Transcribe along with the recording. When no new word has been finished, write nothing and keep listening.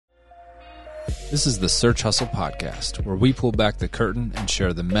This is the Search Hustle Podcast, where we pull back the curtain and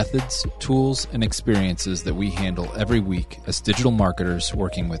share the methods, tools, and experiences that we handle every week as digital marketers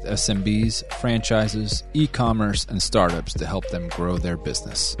working with SMBs, franchises, e-commerce, and startups to help them grow their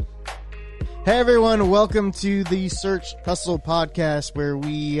business. Hey everyone, welcome to the Search Hustle Podcast, where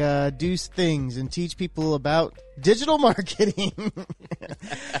we do things and teach people about digital marketing.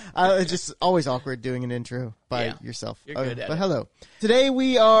 It's just always awkward doing an intro by yourself. You're good at but it. Hello. Today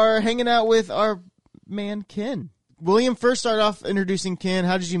we are hanging out with our man Ken. William, first start off introducing Ken.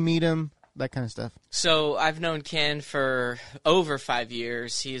 How did you meet him? That kind of stuff. So I've known Ken for over 5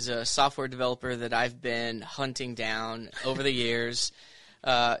 years. He's a software developer that I've been hunting down over the years.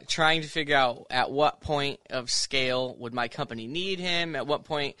 Trying to figure out at what point of scale would my company need him, at what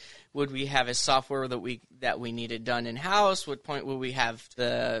point would we have a software that we needed done in-house, what point would we have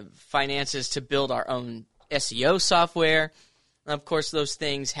the finances to build our own SEO software. Of course, those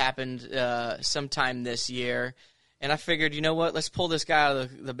things happened sometime this year, and I figured, you know what, let's pull this guy out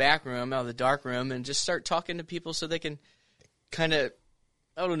of the back room, out of the dark room, and just start talking to people so they can kind of,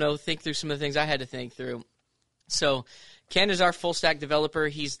 I don't know, think through some of the things I had to think through. So Ken is our full-stack developer.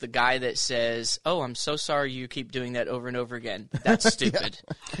 He's the guy that says, oh, I'm so sorry you keep doing that over and over again. That's stupid.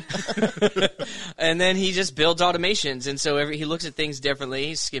 And then he just builds automations. And so he looks at things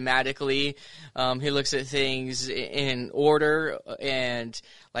differently, schematically. He looks at things in order and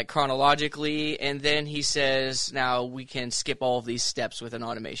like chronologically. And then he says, now we can skip all of these steps with an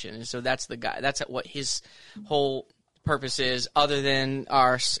automation. And so that's the guy. That's what his whole purpose is, other than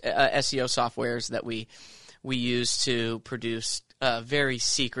our SEO softwares that we use to produce very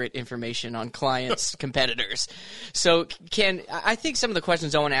secret information on clients' competitors. So, Ken, I think some of the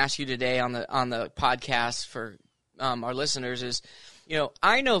questions I want to ask you today on the podcast for our listeners is, you know,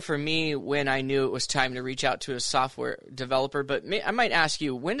 I know for me when I knew it was time to reach out to a software developer, but I might ask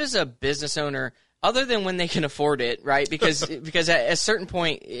you, when does a business owner, other than when they can afford it, right? Because at a certain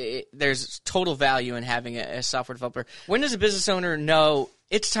point, there's total value in having a software developer. When does a business owner know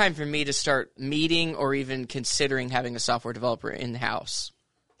it's time for me to start meeting or even considering having a software developer in-house?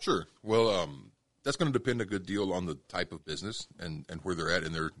 Sure. Well, that's going to depend a good deal on the type of business and where they're at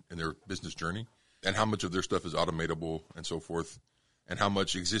in their business journey, and how much of their stuff is automatable and so forth, and how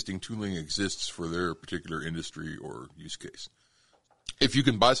much existing tooling exists for their particular industry or use case. If you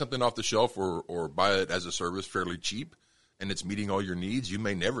can buy something off the shelf or buy it as a service fairly cheap and it's meeting all your needs, you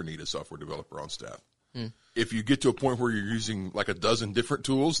may never need a software developer on staff. If you get to a point where you're using like a dozen different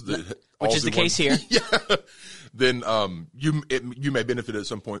tools, which is the case here, then you may benefit at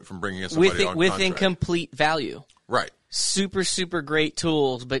some point from bringing in somebody on with contract. incomplete value. Right. Super, super great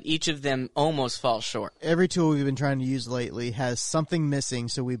tools, but each of them almost falls short. Every tool we've been trying to use lately has something missing,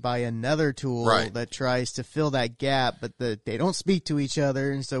 so we buy another tool that tries to fill that gap, but they don't speak to each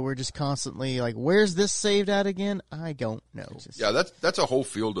other, and so we're just constantly like, where's this saved at again? I don't know. That's a whole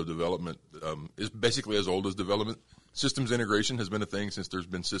field of development. Is basically as old as development. Systems integration has been a thing since there's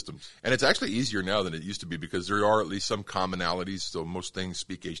been systems. And it's actually easier now than it used to be because there are at least some commonalities. So most things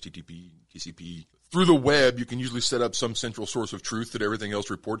speak HTTP, TCP. Through the web, you can usually set up some central source of truth that everything else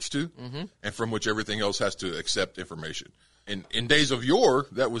reports to, and from which everything else has to accept information. In days of yore,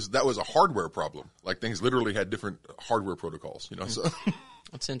 that was a hardware problem. Like things literally had different hardware protocols, you know. So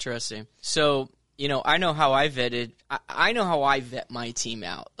That's interesting. So, you know, I know how I vetted. I know how I vet my team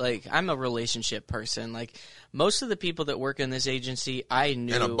out. Like, I'm a relationship person. Like, most of the people that work in this agency, I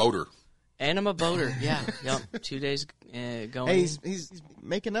knew. And a boater. And I'm a boater, yeah. Yep. 2 days going. Hey, he's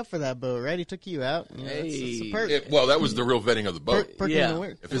making up for that boat, right? He took you out. You know, it's a perk. Well, that was the real vetting of the boat. Perking Yeah. the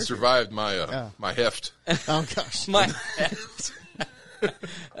work. If it survived my my heft. Oh, gosh. My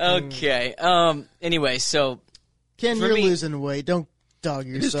Okay. Anyway, so Ken, for you're me- losing weight. Don't dog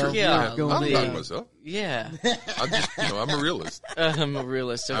yourself. Yeah, You're going I'm big. talking myself. yeah, I'm just, I'm a realist. I'm a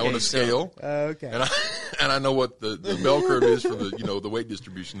realist. Okay, I own a scale. Okay. And I know what the bell curve is for the weight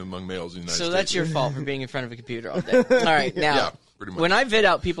distribution among males in the United So States. that's your fault for being in front of a computer all day. All right, now, Yeah, pretty much. when I vet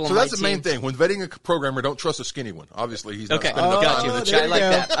out people So on my that's the team, main thing. When vetting a programmer, don't trust a skinny one. Obviously, he's not Okay, spending enough got time you. with there I we like go.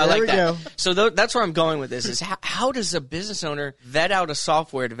 that. I There like we that. go. So that's where I'm going with this. Is how does a business owner vet out a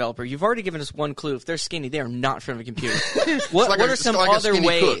software developer? You've already given us one clue. If they're skinny, they are not in front of a computer. What are some like a other skinny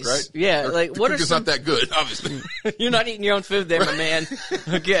ways? Cook, right? Yeah, Or like the what cook are is some? not that good, obviously. You're not eating your own food there, my man.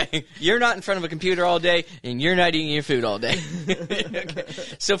 Okay. You're not in front of a computer all day, and you're not eating your food all day. Okay.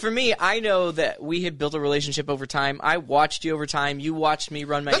 So for me, I know that we had built a relationship over time. I watched you over time. You watched me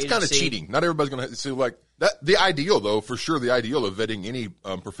run my That's agency. kind of cheating. Not everybody's going to see like that. The ideal, though, for sure, the ideal of vetting any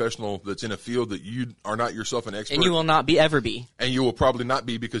professional that's in a field that you are not yourself an expert, And you will not ever be. and you will probably not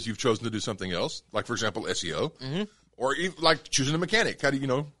be because you've chosen to do something else, like for example SEO, or even like choosing a mechanic. How do you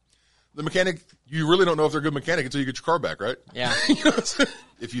know? the mechanic, you really don't know if they're a good mechanic until you get your car back, right? Yeah. You know,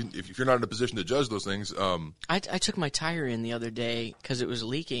 if you're not in a position to judge those things. I took my tire in the other day because it was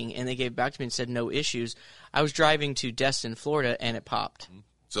leaking, and they gave it back to me and said no issues. I was driving to Destin, Florida, and it popped.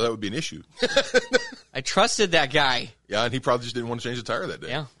 So that would be an issue. I trusted that guy. Yeah, and he probably just didn't want to change the tire that day.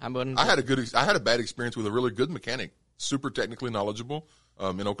 Yeah, I had a bad experience with a really good mechanic, super technically knowledgeable,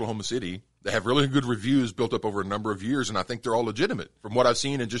 in Oklahoma City. They have really good reviews built up over a number of years, and I think they're all legitimate from what I've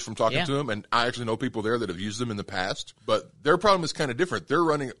seen and just from talking to them. And I actually know people there that have used them in the past. But their problem is kind of different. They're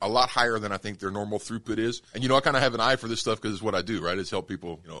running a lot higher than I think their normal throughput is. And, I kind of have an eye for this stuff because it's what I do, right? It's help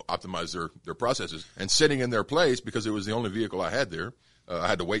people, optimize their processes. And sitting in their place, because it was the only vehicle I had there, I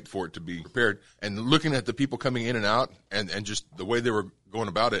had to wait for it to be prepared. And looking at the people coming in and out and just the way they were going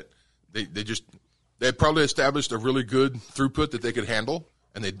about it, they had probably established a really good throughput that they could handle,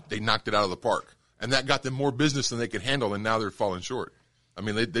 and they knocked it out of the park. And that got them more business than they could handle, and now they're falling short. I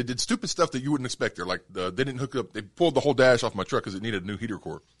mean, they did stupid stuff that you wouldn't expect there. Like, they didn't hook up – they pulled the whole dash off my truck because it needed a new heater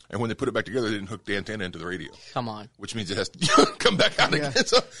core. And when they put it back together, they didn't hook the antenna into the radio. Come on. Which means it has to come back out again.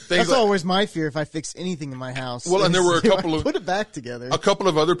 So that's always my fear if I fix anything in my house. Well, and there were a couple of – put it back together. A couple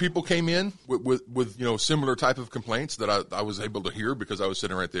of other people came in with similar type of complaints that I was able to hear because I was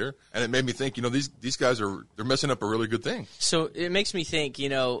sitting right there. And it made me think, these guys they're messing up a really good thing. So it makes me think,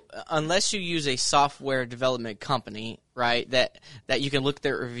 unless you use a software development company, right, that you can look at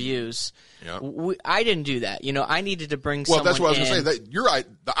their reviews. Yeah. I didn't do that. I needed to bring someone in. Well, that's what I was going to say. That you're right.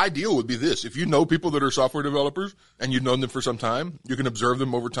 The ideal would be this. If you know people that are software developers and you've known them for some time, you can observe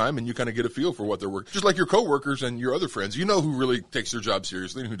them over time and you kind of get a feel for what they're working. Just like your coworkers and your other friends. You know who really takes their job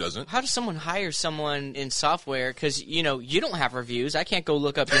seriously and who doesn't. How does someone hire someone in software? Because, you don't have reviews. I can't go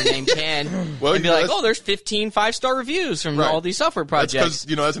look up your name Ken and be like, there's 15 5-star reviews from all these software projects.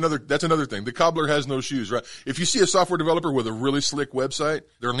 That's another thing. The cobbler has no shoes, right? If you see a software developer with a really slick website,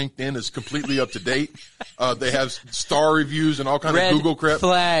 their LinkedIn is completely up to date. They have star reviews and all kinds of Google crap.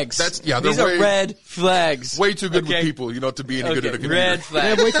 Flags. These are red flags. Way too good with people, to be any good at a computer. Red flags. They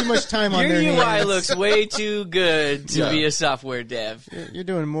have way too much time on their hands. Your UI looks way too good to be a software dev. You're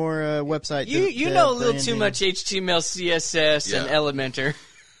doing more website. You know a little too much HTML, CSS, and Elementor.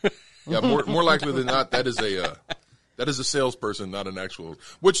 Yeah, more likely than not, that is a salesperson, not an actual.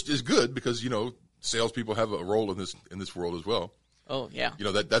 Which is good because salespeople have a role in this world as well. Oh, yeah.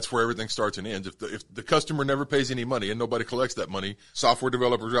 That's where everything starts and ends. If the customer never pays any money and nobody collects that money, software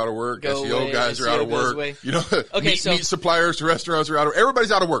developers are out of work, SEO guys are out of work. Meat suppliers to restaurants are out of work.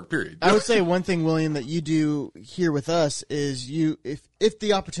 Everybody's out of work, period. I would say one thing, William, that you do here with us is if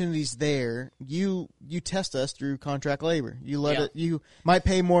the opportunity's there, you test us through contract labor. You might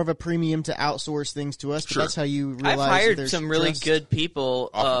pay more of a premium to outsource things to us, but that's how you realize I've hired some really good people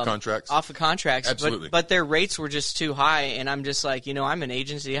off of contracts. Absolutely. But their rates were just too high, and I'm just like, I'm an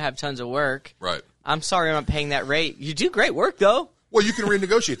agency. I have tons of work. Right. I'm sorry I'm not paying that rate. You do great work, though. Well, you can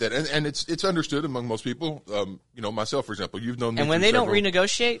renegotiate that, and it's understood among most people. Myself, for example, you've known me. And when they don't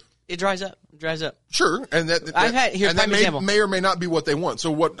renegotiate, it dries up. Sure, and that may or may not be what they want. So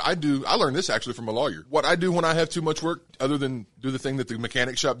what I do, I learned this actually from a lawyer. What I do when I have too much work, other than do the thing that the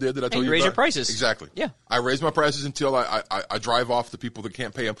mechanic shop did that I told you about. Raise your prices. Exactly. Yeah. I raise my prices until I drive off the people that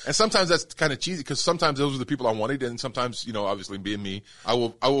can't pay them. And sometimes that's kind of cheesy because sometimes those are the people I wanted, and sometimes, obviously being me, I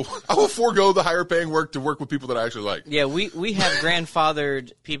will forego the higher paying work to work with people that I actually like. Yeah, we have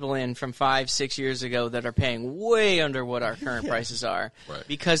grandfathered people in from 5-6 years ago that are paying way under what our current prices are, right,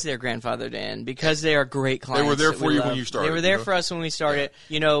 because they're grandfathered in, because they are great clients. They were there for you when you started. They were there for us when we started.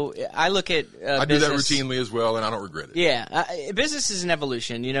 Yeah. I look at I do that routinely as well, and I don't regret it. Yeah, business is an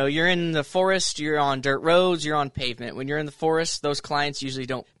evolution. You're in the forest, you're on dirt roads, you're on pavement. When you're in the forest, those clients usually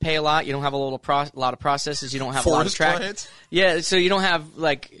don't pay a lot. You don't have a lot of processes. You don't have forest a lot of clients? Yeah, so you don't have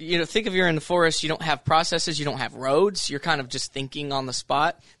think if you're in the forest, you don't have processes, you don't have roads. You're kind of just thinking on the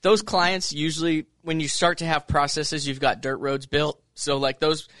spot. Those clients usually, when you start to have processes, you've got dirt roads built. So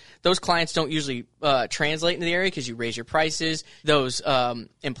those clients don't usually translate into the area because you raise your prices. Those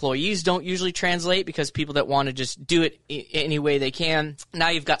employees don't usually translate because people that want to just do it any way they can. Now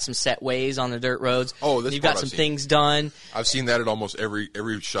you've got some set ways on the dirt roads. Oh, this you've got some things done. I've seen that at almost every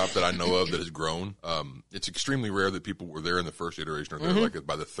shop that I know of that has grown. It's extremely rare that people were there in the first iteration or they're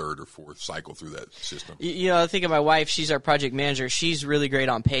by the third or fourth cycle through that system. I think of my wife. She's our project manager. She's really great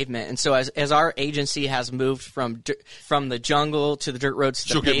on pavement, and so as our agency has moved from the jungle to the dirt roads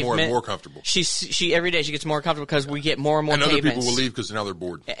to the pavement, she'll get more and more comfortable. She every day she gets more comfortable because we get more and more and pavements. Other people will leave because now they're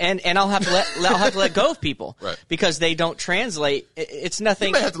bored. And I'll have to let go of people, right, because they don't translate. It's nothing.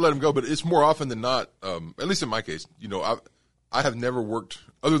 You may have to let them go, but it's more often than not. At least in my case, I have never worked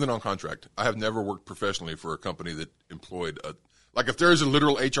other than on contract. I have never worked professionally for a company that employed Like if there is a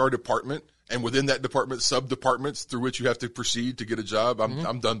literal HR department, and within that department, sub-departments through which you have to proceed to get a job,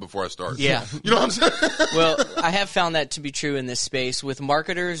 I'm done before I start. Yeah. You know what I'm saying? Well, I have found that to be true in this space with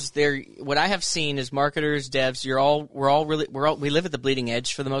marketers. What I have seen is marketers, devs, we live at the bleeding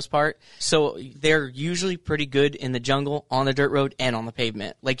edge for the most part. So they're usually pretty good in the jungle, on the dirt road, and on the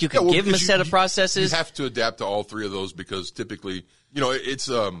pavement. Like you can give them a set of processes. You have to adapt to all three of those because typically,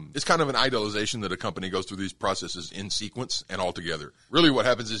 it's kind of an idealization that a company goes through these processes in sequence and all together. Really what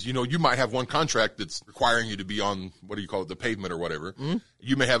happens is, you might have one contract that's requiring you to be on, what do you call it, the pavement or whatever. Mm-hmm.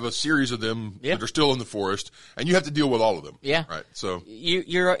 You may have a series of them that are still in the forest, and you have to deal with all of them. Yeah. Right. So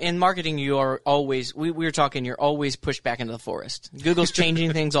you're in marketing, you are always, we were talking, you're always pushed back into the forest. Google's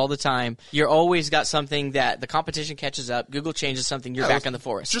changing things all the time. You're always got something that the competition catches up. Google changes something, you're back in the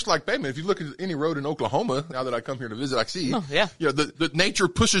forest. Just like pavement. If you look at any road in Oklahoma, now that I come here to visit, I see. Oh, yeah. The nature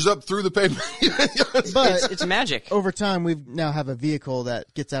pushes up through the pavement. But it's magic. Over time, we now have a vehicle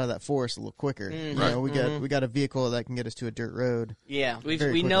that gets out of that forest a little quicker. Mm-hmm. We got a vehicle that can get us to a dirt road. Yeah,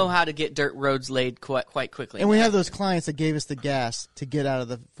 we know how to get dirt roads laid quite quickly. And we have those clients that gave us the gas to get out of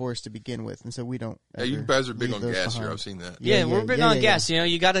the forest to begin with, and so we don't. Yeah, you guys are big on gas behind. here. I've seen that. Yeah, we're big on gas.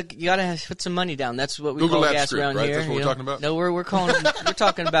 You gotta put some money down. That's what we Google call Apps gas script, around right? here. That's what we're talking about? No, we're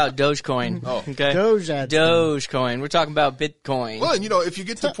talking about Dogecoin. Oh. Okay, Dogecoin. We're talking about Bitcoin. Well, and if you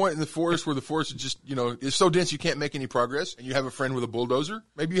get to the point in the forest where the forest is just, is so dense you can't make any progress, and you have a friend with a bulldozer,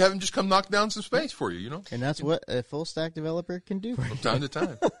 maybe you have him just come knock down some space for you, And that's what a full stack developer can do. From time to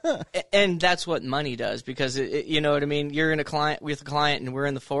time. And that's what money does, because you know what I mean. You're with a client, and we're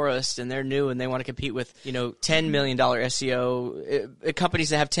in the forest, and they're new, and they want to compete with $10 million SEO companies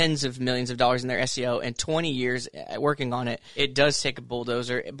that have tens of millions of dollars in their SEO and 20 years working on it. It does take a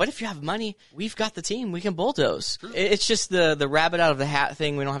bulldozer, but if you have money, we've got the team. We can bulldoze. True. It's just the rabbit out of the hat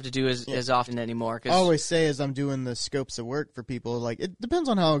thing. We don't have to do as often anymore. I always say as I'm doing the scopes of work for people, like it depends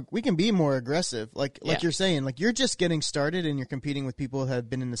on how we can be more aggressive. Like you're saying, like you're just getting started and you're competing with people who have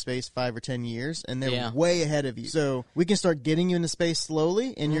been in the space 5 or 10 years and they're way ahead of you. So we can start getting you in the space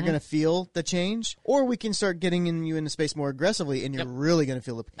slowly and you're going to feel the change, or we can start getting you in the space more aggressively and you're really going to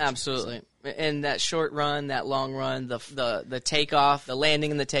feel the change. Absolutely. And that short run, that long run, the takeoff, the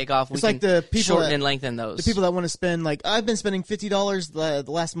landing and the takeoff, it's like the people shorten and lengthen those. The people that want to spend, like, I've been spending $50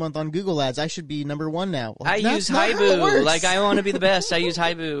 the last month on Google Ads. I should be number one now. I use Haibu. Like, I want to be the best. I use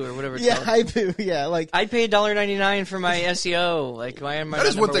Haibu or whatever it's called. Haibu. Yeah, like I'd pay $1.99 for my SEO. Like, why am I? That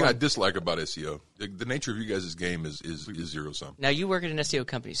is one thing I dislike about SEO. The nature of you guys' game is zero sum. Now you work at an SEO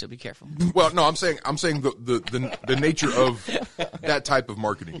company, so be careful. Well, no, I'm saying the nature of that type of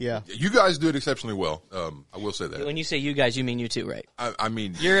marketing. Yeah, you guys do it exceptionally well. I will say that. When you say you guys, you mean you too, right? I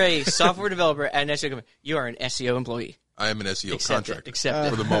mean, you're a software developer at an SEO company. You are an SEO employee. I am an SEO contractor. Accept it.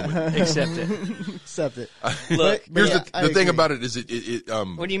 For the moment. Accept it. Accept it. Look, here's the thing about it is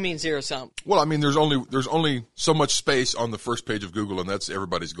what do you mean zero sum? Well, I mean there's only so much space on the first page of Google, and that's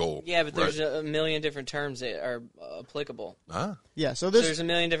everybody's goal. Yeah, but there's a million different terms that are applicable. Yeah, so there's a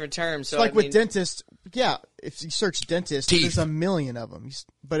million different terms. So with dentist, if you search dentist, there's a million of them.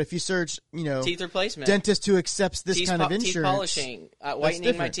 But if you search, teeth replacement, dentist who accepts this kind of insurance, teeth polishing,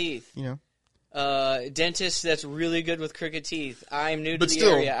 whitening my teeth, dentist that's really good with crooked teeth. I'm new to the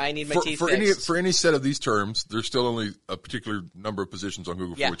area. I need my teeth fixed. For any set of these terms, there's still only a particular number of positions on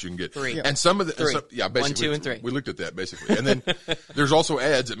Google for which you can get. 3. And some of the basically 1, 2, and 3. We looked at that basically, and then there's also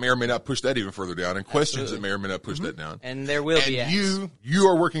ads that may or may not push that even further down, and questions that may or may not push that down. And there will be ads. You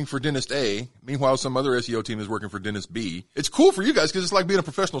are working for dentist A. Meanwhile, some other SEO team is working for dentist B. It's cool for you guys because it's like being a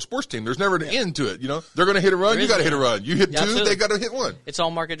professional sports team. There's never an end to it. They're going to hit a run. You got to hit a run. You hit 2, they got to hit 1. It's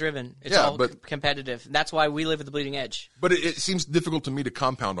all market driven. It's all competitive. That's why we live at the bleeding edge. But it seems difficult to me to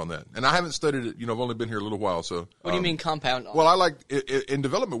compound on that. And I haven't studied it. I've only been here a little while. So what do you mean compound on? Well, I like in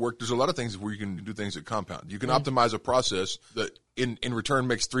development work, there's a lot of things where you can do things that compound. You can optimize a process that in return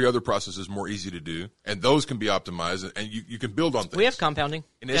makes 3 other processes more easy to do, and those can be optimized, and you can build on things. We have compounding.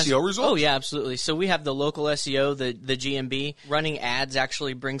 In SEO results? Oh, yeah, absolutely. So we have the local SEO, the GMB. Running ads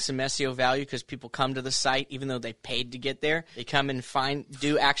actually brings some SEO value because people come to the site even though they paid to get there. They come and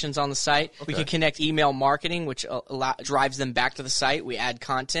do actions on the site. Okay. We can connect email marketing, which drives them back to the site. We add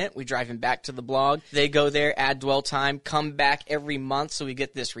content. We drive them back to the blog. They go there, add dwell time, come back every month, so we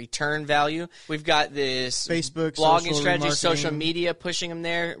get this return value. We've got this Facebook, blogging strategy, social media, pushing them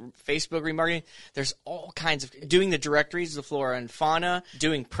there, Facebook remarketing. There's all kinds of doing the directories, the flora and fauna,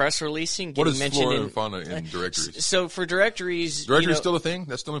 doing press releasing. What getting is mentioned flora in, and fauna in directories? So for directories, Directory is still a thing?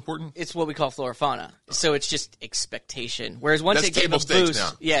 That's still important? it's what we call flora fauna. So it's just expectation. Whereas once That's it gets table a stakes boost,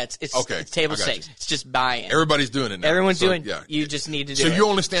 now. yeah, it's Okay, it's table I got you. stakes. It's just buy-in. Everybody's doing it now. Everyone's So, doing. Yeah. You just need to do So it. you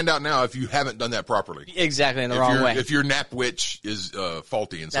only stand out now if you haven't done that properly. Exactly in the If wrong your way. if your nap witch is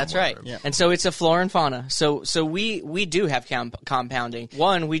faulty in some That's way. right. Yeah. And so it's a flora and fauna. So we do have compounding.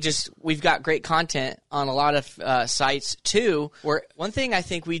 One, we've got great content on a lot of sites. Two, where one thing I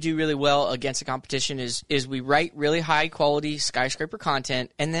think we do really well against the competition is we write really high quality skyscraper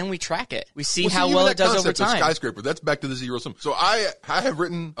content and then we track it. We see how even well that it does over concept of time. Skyscraper, that's back to the zero sum. So I have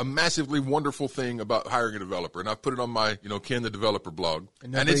written a massively wonderful thing about hiring a developer, and I've put it on my Ken the Developer blog.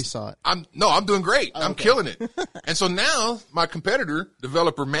 And nobody saw it. I'm doing great. I'm killing it. And so now my competitor,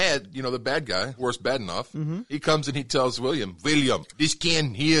 developer Mad, the bad guy, Boris Badenoff, he comes and he tells William, this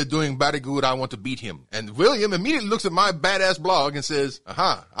Ken here doing very good. I want to beat him. And William immediately looks at my badass blog and says,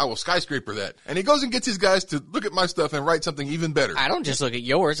 aha, I will skyscraper that. And he goes and gets his guys to look at my stuff and write something even better. I don't just look at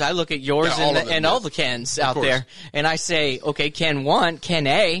yours. I look at yours Yeah, all of them, and yes. all the Kens out course. there. And I say, okay, Ken 1, Ken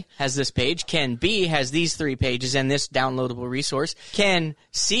A has this page. Ken B has these 3 pages and this downloadable resource. Ken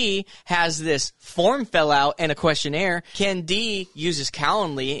C has this form fill out and a questionnaire. Ken D uses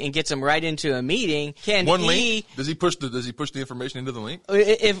Calendly and gets them right into a meeting. Ken One E, link. Does he push the information into the link?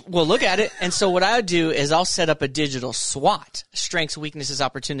 we'll look at it. And so what I would do is I'll set up a digital SWOT, strengths, weaknesses,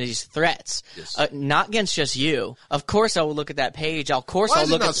 opportunities, threats. Yes. Not against just you. Of course I will look at that page. Why I'll is it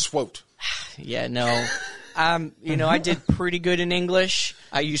look not at SWOT? Yeah, no. I did pretty good in English.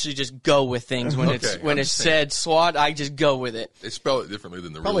 I usually just go with things when it's said SWOT. I just go with it. They spell it differently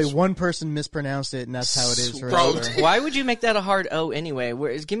than the Probably real one person mispronounced it, and that's how it is for Bro. everywhere. Why would you make that a hard O anyway?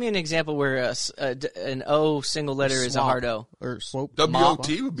 Give me an example where an O single letter is a Swap. hard O. Or slope. WOT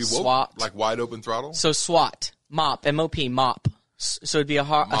would be woke, SWOT. like wide open throttle. So SWOT, mop, M-O-P, mop. So it'd be a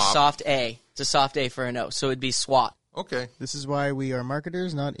soft A. It's a soft A for an O. So it'd be SWOT. Okay. This is why we are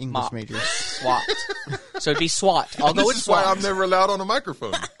marketers, not English Mop. majors. SWOT. So it'd be SWOT. I'll go with This is why SWOT. I'm never allowed on a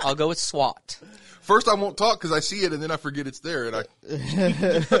microphone. I'll go with SWOT. First, I won't talk because I see it, and then I forget it's there. And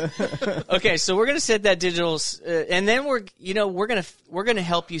Okay, so we're gonna set that digital, and then we're gonna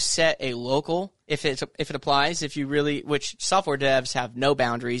help you set a local if it applies. If you really, which software devs have no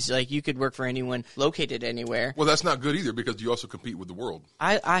boundaries, like you could work for anyone located anywhere. well, that's not good either because you also compete with the world.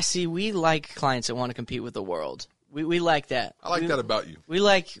 I see. We like clients that want to compete with the world. We like that. I like that about you. We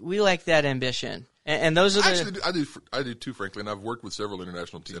like that ambition, and those are the. Actually, I do too, frankly. And I've worked with several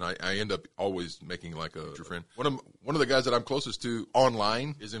international teams, and I end up always making like a true friend. One of the guys that I'm closest to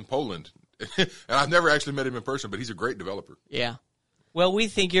online is in Poland, and I've never actually met him in person, but he's a great developer. Yeah. Well, we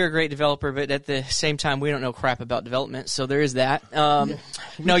think you're a great developer, but at the same time, we don't know crap about development, so there is that.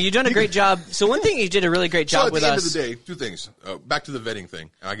 No, you've done a great job. So one thing you did a really great So job at with the end us. of the day, two things. Back to the vetting thing.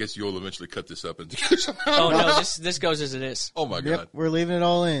 And I guess you'll eventually cut this up and Oh no, this goes as it is. Oh my God! Yep, we're leaving it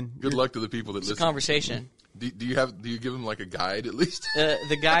all in. Good luck to the people that It's a listen. conversation. Do you give them like a guide at least?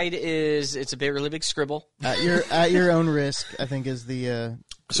 The guide it's a really big scribble. At your own risk, I think is the.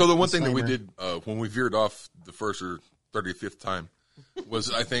 So the one thing that we disclaimer. did when we veered off the first or 35th time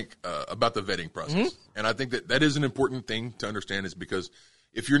was, I think, about the vetting process. Mm-hmm. And I think that is an important thing to understand, is because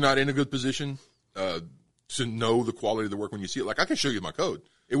if you're not in a good position to know the quality of the work when you see it, like I can show you my code.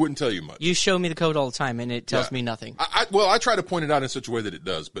 It wouldn't tell you much. You show me the code all the time, and it tells Yeah. me nothing. I try to point it out in such a way that it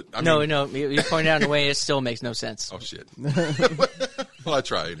does, but I mean, No, you point it out in a way it still makes no sense. Oh shit! Well, I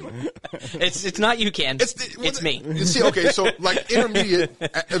try anyway. It's not you, Ken. It's me. You see, okay, so like intermediate,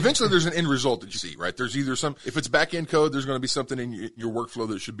 eventually there's an end result that you see, right? There's either if it's back end code, there's going to be something in your workflow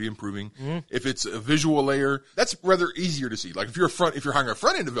that should be improving. Mm-hmm. If it's a visual layer, that's rather easier to see. Like if you're hiring a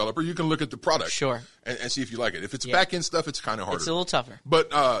front end developer, you can look at the product, Sure. and see if you like it. If it's back end stuff, it's kind of harder. It's a little tougher. But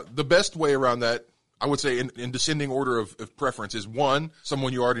the best way around that, I would say, in descending order of preference, is one,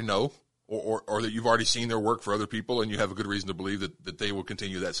 someone you already know, or that you've already seen their work for other people, and you have a good reason to believe that they will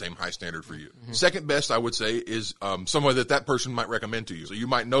continue that same high standard for you. Mm-hmm. Second best, I would say, is someone that person might recommend to you. So you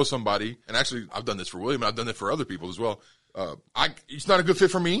might know somebody, and actually, I've done this for William, and I've done it for other people as well. It's not a good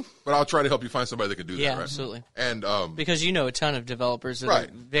fit for me, but I'll try to help you find somebody that can do that. Yeah, right? absolutely. And Because you know a ton of developers that Right.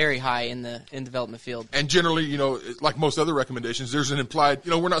 are very high in the development field. And generally, like most other recommendations, there's an implied,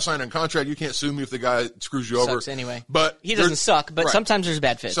 we're not signing a contract. You can't sue me if the guy screws you over. Sucks anyway. But He doesn't suck, but right. sometimes there's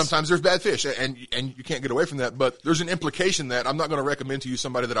bad fits. Sometimes there's bad fish, and you can't get away from that. But there's an implication that I'm not going to recommend to you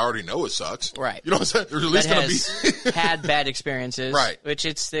somebody that I already know it sucks. Right. You know what I'm saying? There's at least that going has to be. had bad experiences. Right. Which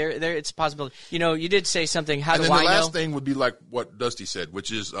it's a possibility. You did say something, how And do then I the last know? thing would be like what Dusty said,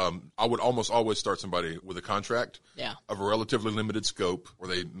 which is I would almost always start somebody with a contract of a relatively limited scope where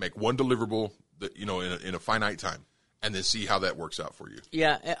they make one deliverable that, in a finite time, and then see how that works out for you.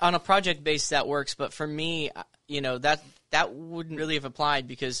 Yeah, on a project base that works, but for me, that wouldn't really have applied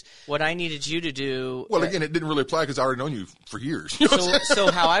because what I needed you to do. Well, again, it didn't really apply because I already known you for years.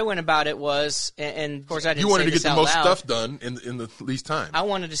 So how I went about it was, and of course I didn't. You wanted say to get the out most loud. stuff done in the least time. I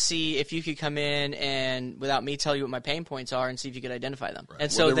wanted to see if you could come in and, without me tell you what my pain points are, and see if you could identify them. Right.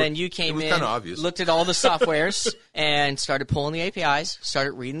 And so then you came in, looked at all the softwares, and started pulling the APIs,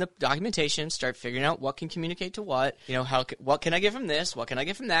 started reading the documentation, started figuring out what can communicate to what. What can I get from this? What can I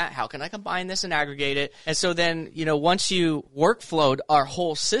get from that? How can I combine this and aggregate it? And so then, once you workflowed our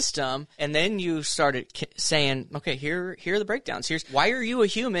whole system, and then you started saying, okay, here are the breakdowns. Here's why are you a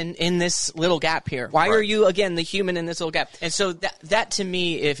human in this little gap here? Why are you, again, the human in this little gap? And so that to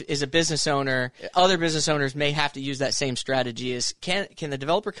me, is a business owner, other business owners may have to use that same strategy. Is can the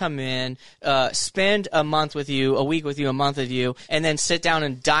developer come in, spend a month with you, a week with you, a month with you, and then sit down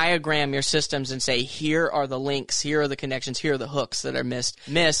and diagram your systems and say, here are the links, here are the connections, here are the hooks that are missed,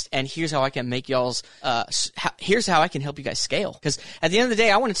 and here's how I can make y'all's, here's how I can help you guys scale. Because at the end of the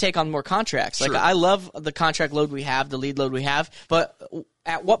day, I want to take on more contracts. Sure. Like, I love the contract load we have, the lead load we have, but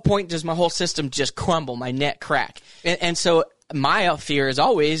at what point does my whole system just crumble, my net crack? And so my fear is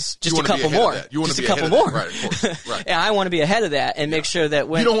always just a couple more. Just a couple more. Right, of course. Right. And I want to be ahead of that and make sure that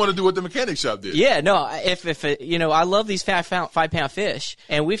when you don't want to do what the mechanic shop did. Yeah, no. If I love these 5-pound fish,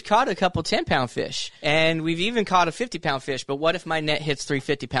 and we've caught a couple 10-pound fish, and we've even caught a 50-pound fish. But what if my net hits 3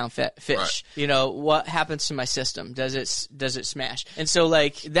 50-pound fish? Right. What happens to my system? Does it smash? And so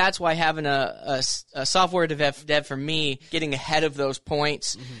that's why having a software dev for me, getting ahead of those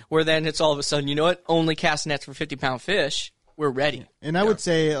points, where then it's all of a sudden, only cast nets for 50-pound fish. We're ready. And I would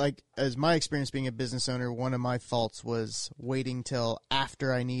say, as my experience being a business owner, one of my faults was waiting till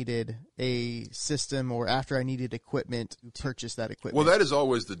after I needed a system or after I needed equipment to purchase that equipment. Well, that is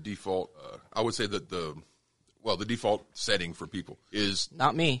always the default. I would say that the default setting for people is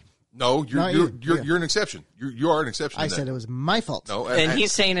not me. No, you're an exception. You are an exception. I said it was my fault. No, and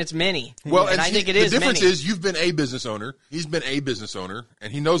he's saying it's many. Well, and I think it is. The difference many. is you've been a business owner. He's been a business owner,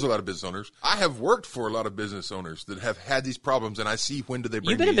 and he knows a lot of business owners. I have worked for a lot of business owners that have had these problems, and I see when do they bring.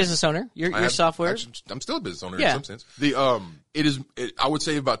 You've been a business owner. Your software. I'm still a business owner in some sense. I would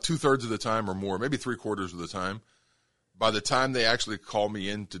say about 2/3 of the time or more, maybe 3/4 of the time. By the time they actually call me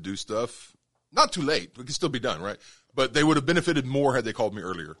in to do stuff, not too late. It can still be done, right? But they would have benefited more had they called me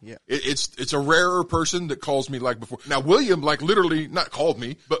earlier. Yeah. It's a rarer person that calls me like before. Now, William, literally not called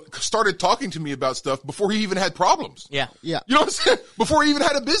me, but started talking to me about stuff before he even had problems. Yeah. Yeah. You know what I'm saying? Before he even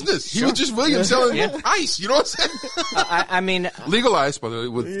had a business. He was just William selling ice. You know what I'm saying? I mean. Legal ice, by the way,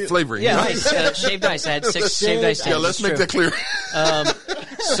 with flavoring. Yeah, ice. Shaved ice. I had 6 shaved ice. Yeah, let's make that clear.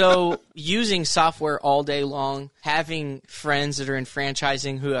 So using software all day long, having friends that are in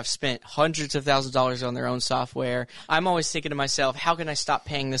franchising who have spent hundreds of thousands of dollars on their own software, I'm always thinking to myself, how can I stop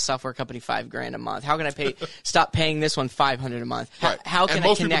paying this software company $5,000 a month? How can I stop paying this one $500 a month? Right. How can and I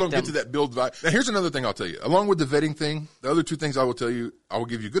most connect people don't them? get to that build vibe. Now, here's another thing I'll tell you. Along with the vetting thing, the other 2 things I will tell you, I will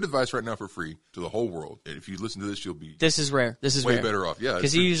give you good advice right now for free to the whole world. And if you listen to this, you'll be This is rare. This is way rare. better off. Yeah,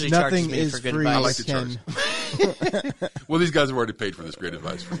 because he usually charges me for good free. advice. I like to charge. Well, these guys have already paid for this great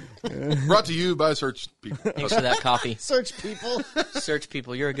advice for you. Brought to you by Search People. Thanks for that coffee. Search people. Search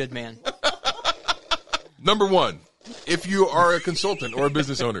People. You're a good man. Number 1, if you are a consultant or a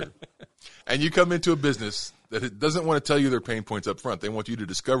business owner and you come into a business that it doesn't want to tell you their pain points up front, they want you to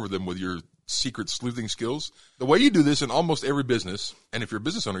discover them with your secret sleuthing skills. The way you do this in almost every business, and if you're a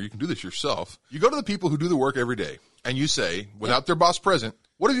business owner, you can do this yourself. You go to the people who do the work every day and you say, without their boss present,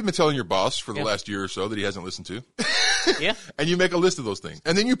 what have you been telling your boss for the last year or so that he hasn't listened to? Yeah. And you make a list of those things.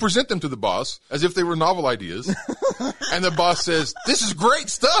 And then you present them to the boss as if they were novel ideas. And the boss says, this is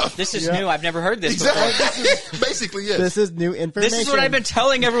great stuff. This is new. I've never heard this Exactly. before. This is basically, yes. This is new information. This is what I've been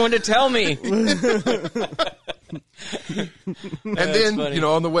telling everyone to tell me. And then, funny.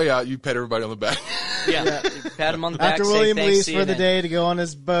 on the way out, you pat everybody on the back. Yeah. Pat him on the back. After say William thanks, leaves see for you the then. day to go on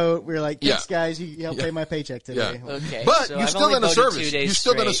his boat, we were like, thanks, Yeah. guys. You helped pay my paycheck today. Yeah. Okay. But so you've I've still only done a voted 2 service. days You've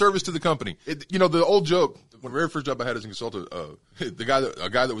still done a straight. service to the company. The old joke, when the very first job I had as a consultant, a guy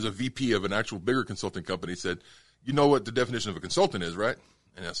that was a VP of an actual bigger consulting company said, you know what the definition of a consultant is, right?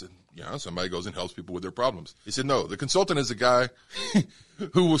 And I said, yeah, somebody goes and helps people with their problems. He said, no, the consultant is a guy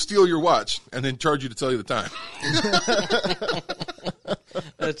who will steal your watch and then charge you to tell you the time.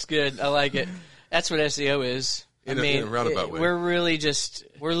 That's good. I like it. That's what SEO is. In a roundabout way. We're really just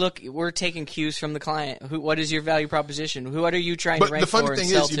We're taking cues from the client. What is your value proposition? What are you trying to rank for and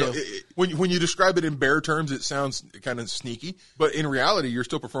sell to? But the funny thing is, when you describe it in bear terms, it sounds kind of sneaky. But in reality, you're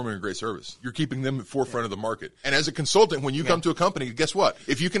still performing a great service. You're keeping them at the forefront of the market. And as a consultant, when you come to a company, guess what?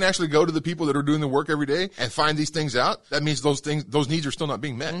 If you can actually go to the people that are doing the work every day and find these things out, that means those needs are still not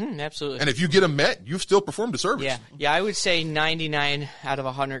being met. Absolutely. And if you get them met, you've still performed a service. Yeah. I would say 99 out of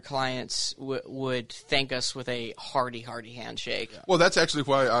 100 clients would thank us with a hearty handshake. Well, that's actually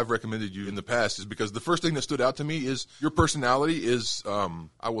why I've recommended you in the past, is because the first thing that stood out to me is your personality is,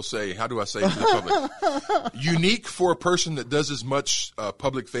 I will say, how do I say it to the public? Unique for a person that does as much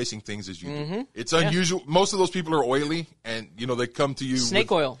public-facing things as you do. It's unusual. Most of those people are oily, and, they come to you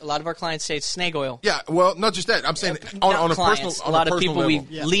Snake oil. A lot of our clients say it's snake oil. Yeah, well, not just that. I'm saying on a personal level. A lot of people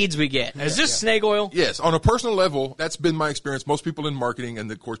leads we get. Is this snake oil? Yes, on a personal level, that's been my experience. Most people in marketing, and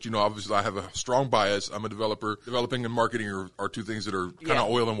of course, obviously I have a strong bias. I'm a developer. Developing and marketing are two things that are kind of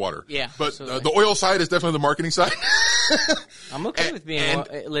oil and water. Yeah, but the oil side is definitely the marketing side. I'm okay with being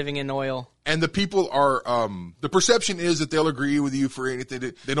living in oil. And the people are, the perception is that they'll agree with you for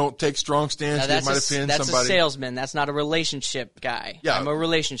anything. They don't take strong stands. They might offend somebody. That's a salesman. That's not a relationship guy. Yeah. I'm a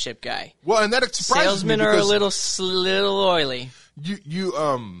relationship guy. Well, and that surprises me. Salesmen are a little oily.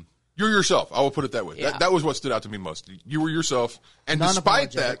 You're yourself. I will put it that way. Yeah. That was what stood out to me most. You were yourself. And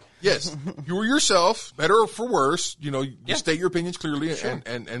despite that, yes, you were yourself, better or for worse. You state your opinions clearly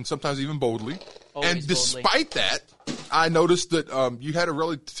and sometimes even boldly. Always and despite that, I noticed that you had a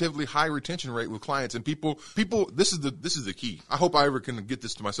relatively high retention rate with clients, and people. This is the key. I hope I ever can get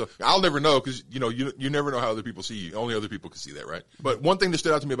this to myself. I'll never know because you never know how other people see you. Only other people can see that, right? But one thing that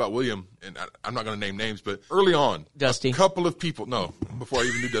stood out to me about William, and I'm not going to name names, but early on, Dusty, a couple of people. No, before I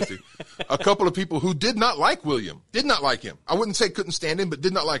even knew Dusty, a couple of people who did not like William, did not like him. I wouldn't say couldn't stand him, but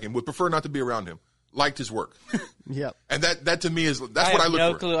did not like him. Would prefer not to be around him. Liked his work. Yep. And that to me is what I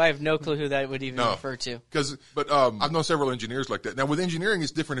look for. I have no clue who that would even refer to. But I've known several engineers like that. Now with engineering,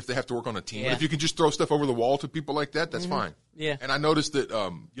 it's different if they have to work on a team. But if you can just throw stuff over the wall to people like that, that's fine. Yeah. And I noticed that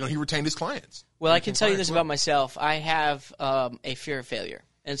he retained his clients. Well, I can tell you this about myself. I have a fear of failure,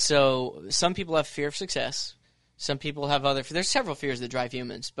 and so some people have fear of success. Some people have there's several fears that drive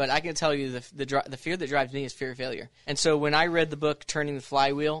humans, but I can tell you the fear that drives me is fear of failure. And so when I read the book, Turning the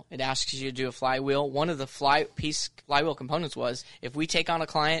Flywheel, it asks you to do a flywheel. One of the flywheel components was, if we take on a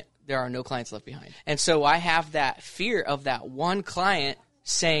client, there are no clients left behind. And so I have that fear of that one client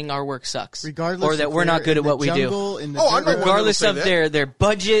saying our work sucks, regardless, or that we're not good at what we do. Regardless of their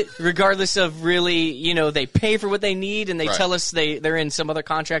budget, regardless of really, they pay for what they need and they tell us they're in some other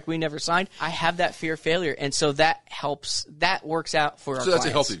contract we never signed. I have that fear of failure, and so that helps. That works out for our clients. So that's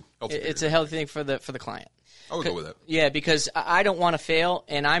a healthy. It's a healthy thing for the client. I would go with that. Yeah, because I don't want to fail,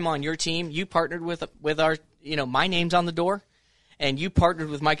 and I'm on your team. You partnered with our, my name's on the door. And you partnered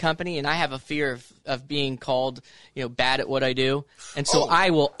with my company, and I have a fear of being called, bad at what I do. And so I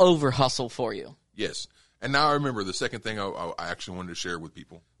will over-hustle for you. Yes. And now I remember the second thing I actually wanted to share with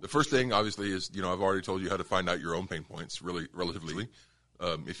people. The first thing, obviously, is, I've already told you how to find out your own pain points, really, relatively.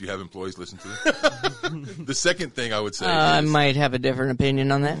 If you have employees, listen to it. The second thing I would say I might have a different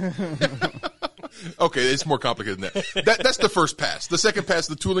opinion on that. Okay, it's more complicated than that. That's the first pass. The second pass,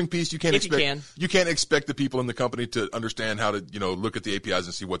 the tooling piece, you can't expect the people in the company to understand how to, look at the APIs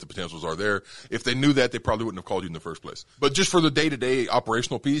and see what the potentials are there. If they knew that, they probably wouldn't have called you in the first place. But just for the day-to-day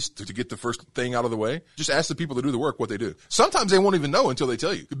operational piece, to get the first thing out of the way, just ask the people that do the work what they do. Sometimes they won't even know until they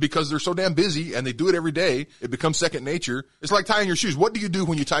tell you, because they're so damn busy and they do it every day. It becomes second nature. It's like tying your shoes. What do you do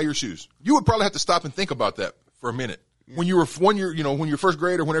when you tie your shoes? You would probably have to stop and think about that for a minute. When you're first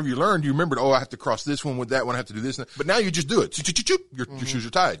grade or whenever you learned, you remembered, I have to cross this one with that one, I have to do this. But now you just do it. Your shoes are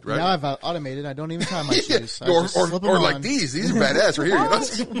tied, right? Now I've automated. I don't even tie my shoes. Or like these are badass right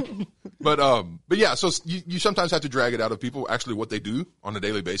here. But yeah, so you sometimes have to drag it out of people actually what they do on a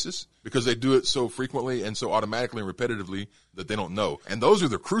daily basis, because they do it so frequently and so automatically and repetitively that they don't know. And those are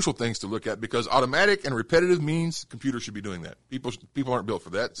the crucial things to look at, because automatic and repetitive means computers should be doing that. People aren't built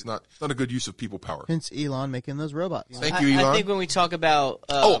for that. It's not a good use of people power. Hence Elon making those robots. Thank you, Elon. I think when we talk about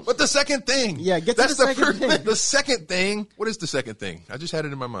but the second thing. Yeah, get to the second thing. The second thing. What is the second thing? I just had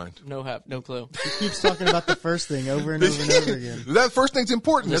it in my mind. No clue. He keeps talking about the first thing over and over and over again. That first thing's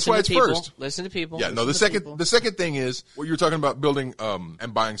important. That's why it's first. Listen to people. Yeah, no, the second thing is what you're talking about, building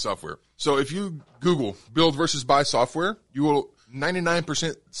and buying software. So if you Google build versus buy software, you will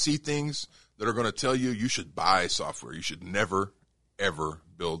 99% see things that are going to tell you should buy software. You should never, ever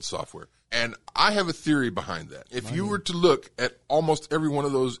build software. And I have a theory behind that. If you were to look at almost every one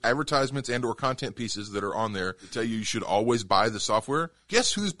of those advertisements and or content pieces that are on there to tell you should always buy the software,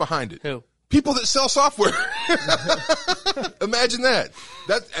 guess who's behind it? Who? People that sell software. Imagine that.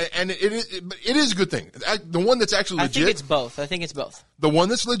 It is a good thing. The one that's actually legit. I think it's both. The one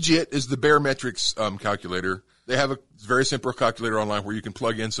that's legit is the Barometrics calculator. They have a very simple calculator online where you can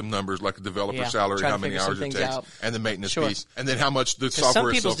plug in some numbers like a developer salary, how many hours it takes, and the maintenance piece, and then how much the software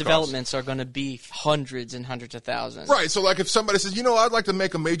some people's itself developments are going to be hundreds and hundreds of thousands. Right. So like if somebody says, I'd like to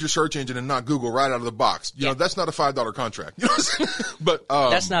make a major search engine and not Google right out of the box, you know, that's not a $5 contract. You know what I'm saying? But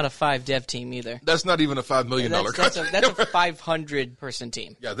that's not a 5 dev team either. That's not even a $5 million contract. That's a 500 person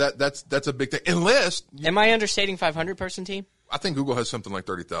team. Yeah, that's a big thing. Unless am I understating 500 person team? I think Google has something like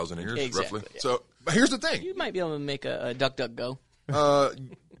 30,000 engineers, exactly, roughly. Yeah. So, but here's the thing. You might be able to make a DuckDuckGo.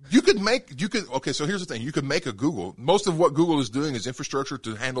 Okay, so here's the thing. You could make a Google. Most of what Google is doing is infrastructure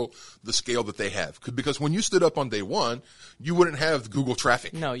to handle the scale that they have. Because when you stood up on day one, you wouldn't have Google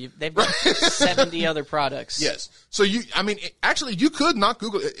traffic. No, they've got 70 other products. Yes. So actually you could not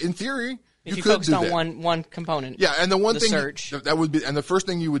Google, in theory. If you focused on one component. Yeah, and the one thing search. That would be, and the first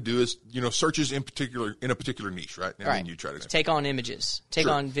thing you would do is, searches in a particular niche, right? And then you try to take on images, take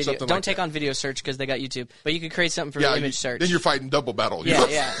on video. Don't take on video search because they got YouTube, but you could create something for image search. Then you're fighting double battle.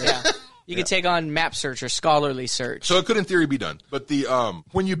 Yeah. You could take on map search or scholarly search. So it could, in theory, be done. But the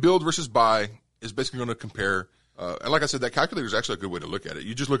when you build versus buy is basically going to compare. And like I said, that calculator is actually a good way to look at it.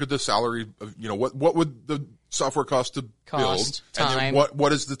 You just look at the salary of, what would the software cost to build, time, and then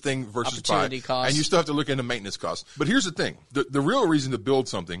what is the thing versus opportunity buy, cost. And you still have to look into maintenance costs. But here's the thing: the real reason to build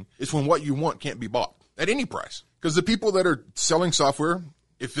something is when what you want can't be bought at any price. Because the people that are selling software,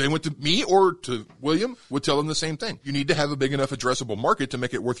 if they went to me or to William, would tell them the same thing. You need to have a big enough addressable market to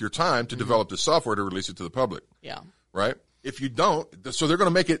make it worth your time to develop the software to release it to the public. Yeah. Right? If you don't, so they're going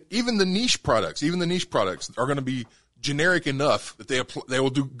to make it, even the niche products are going to be generic enough that they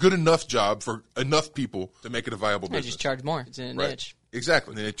will do good enough job for enough people to make it a viable business. They just charge more. It's in a niche.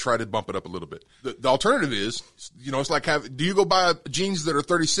 Exactly. And they try to bump it up a little bit. The alternative is, it's like do you go buy jeans that are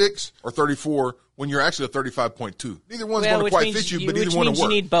 36 or 34 when you're actually a 35.2? Neither one's going to quite fit you, but neither one will work. Which means you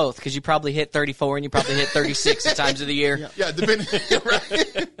need both, because you probably hit 34 and you probably hit 36 at times of the year. Yeah, depending.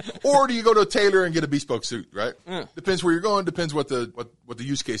 Right? Or do you go to a tailor and get a bespoke suit, right? Depends where you're going, depends what the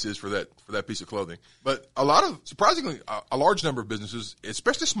use case is for that piece of clothing. But surprisingly, a large number of businesses,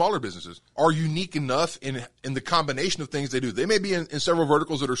 especially smaller businesses, are unique enough in the combination of things they do. They may be in several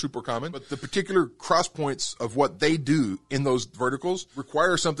verticals that are super common, but the particular cross points of what they do in those verticals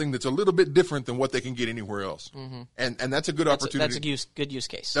require something that's a little bit different than what they can get anywhere else. Mm-hmm. And that's a good opportunity. That's a good use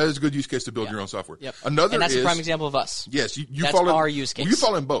case. That is a good use case to build your own software. Yep. And that's a prime example of us. Yes, that's our use case. You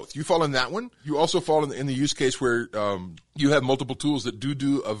fall in both. You fall in that one. You also fall in the use case where you have multiple tools that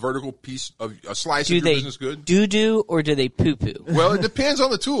do a vertical piece of a slice of your business good. Do or do they poo-poo? Well, it depends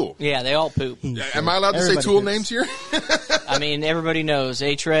on the tool. Yeah, they all poop. Am I allowed to say tool names here? I mean, everybody knows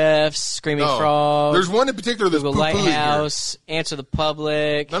Ahrefs, Screaming Frog. There's one in particular that's Google poo-pooing Lighthouse, here. Answer the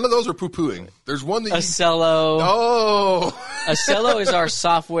Public. None of those are poo-pooing. There's one that Acello. Oh. Acello is our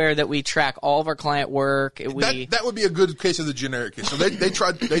software that we track all of our client work. That would be a good case of the generic case. So they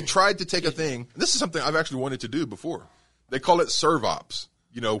tried to take a thing. This is something I've actually wanted to do before. They call it ServOps,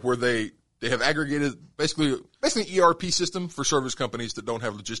 where they have aggregated basically ERP system for service companies that don't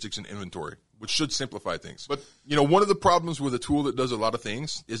have logistics and inventory, which should simplify things. But, one of the problems with a tool that does a lot of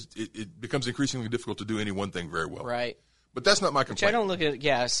things is it becomes increasingly difficult to do any one thing very well. Right. But that's not my complaint. Which I don't look at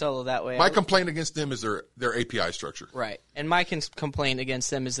Acello that way. My complaint against them is their API structure. Right. And my complaint against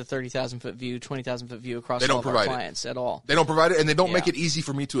them is the 30,000-foot view, 20,000-foot view across all of our clients at all. They don't provide it, and they don't make it easy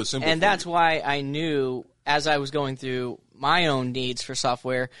for me to assemble. And that's why I knew, as I was going through my own needs for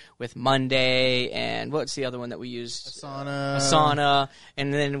software with Monday and what's the other one that we used? Asana.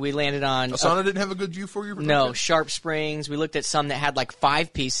 And then we landed on... Asana didn't have a good view for you? No, Sharp Springs. We looked at some that had like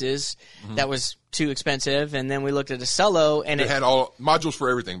 5 pieces. Mm-hmm. That was too expensive. And then we looked at Acello. And it had all modules for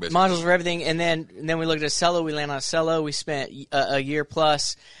everything, basically. Modules for everything. And then we looked at Acello. We landed on Acello. We spent a year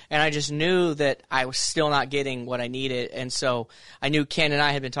plus. And I just knew that I was still not getting what I needed. And so I knew Ken and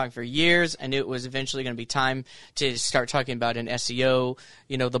I had been talking for years. I knew it was eventually going to be time to start talking about an SEO,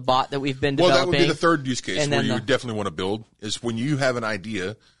 the bot that we've been developing. Well, that would be the third use case where you definitely want to build, is when you have an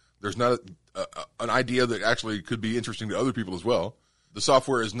idea, there's not an idea that actually could be interesting to other people as well. The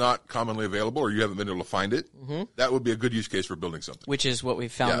software is not commonly available or you haven't been able to find it. Mm-hmm. That would be a good use case for building something. Which is what we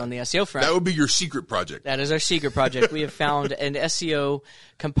found on the SEO front. That would be your secret project. That is our secret project. We have found an SEO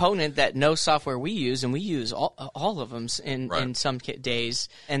component that no software we use, and we use all of them in some days,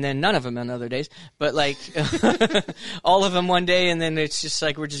 and then none of them on other days. But like all of them one day, and then it's just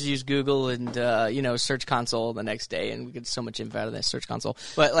like we're just use Google and Search Console the next day, and we get so much info out of that Search Console.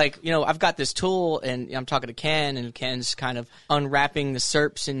 But like I've got this tool, and I'm talking to Ken, and Ken's kind of unwrapping unwrapping the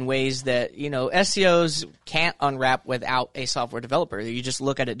SERPs in ways that, SEOs can't unwrap without a software developer. You just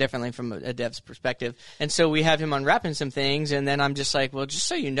look at it differently from a dev's perspective. And so we have him unwrapping some things, and then I'm just like, well, just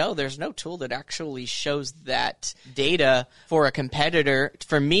so you know, there's no tool that actually shows that data for a competitor.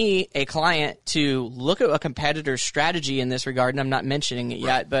 For me, a client, to look at a competitor's strategy in this regard, and I'm not mentioning it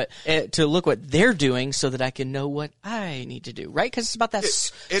yet, but to look what they're doing so that I can know what I need to do, right? Because it's about that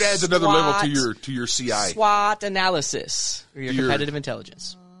it adds another level to your CI. SWOT analysis, or your competitive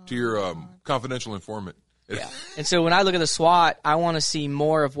intelligence. To your confidential informant. Yeah. And so when I look at the SWOT, I want to see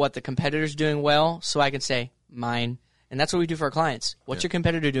more of what the competitor's doing well so I can say, mine. And that's what we do for our clients. What's your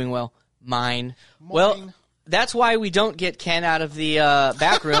competitor doing well? Mine. Well, that's why we don't get Ken out of the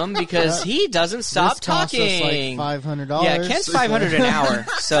back room, because he doesn't stop talking. This costs us like $500. Yeah, Ken's $500 an hour.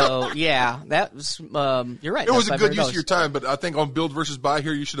 So, yeah, that was, you're right. It was a good use of your time, but I think on build versus buy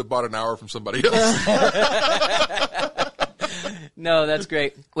here, you should have bought an hour from somebody else. No, that's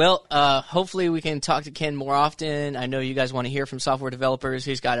great. Well, hopefully we can talk to Ken more often. I know you guys want to hear from software developers.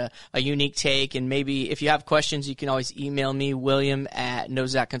 He's got a unique take, and maybe if you have questions, you can always email me, William at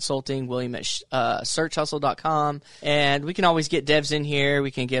Nozak Consulting, William at searchhustle.com, and we can always get devs in here. We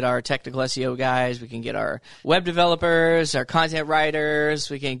can get our technical SEO guys. We can get our web developers, our content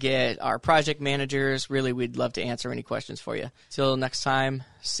writers. We can get our project managers. Really, we'd love to answer any questions for you. Till next time,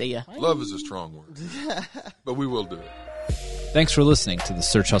 see ya. Love is a strong word, but we will do it. Thanks for listening to the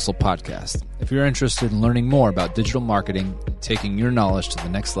Search Hustle podcast. If you're interested in learning more about digital marketing and taking your knowledge to the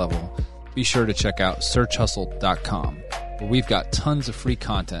next level, be sure to check out searchhustle.com, where we've got tons of free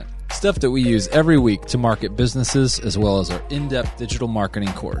content, stuff that we use every week to market businesses, as well as our in-depth digital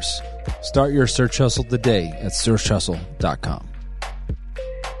marketing course. Start your Search Hustle today at searchhustle.com.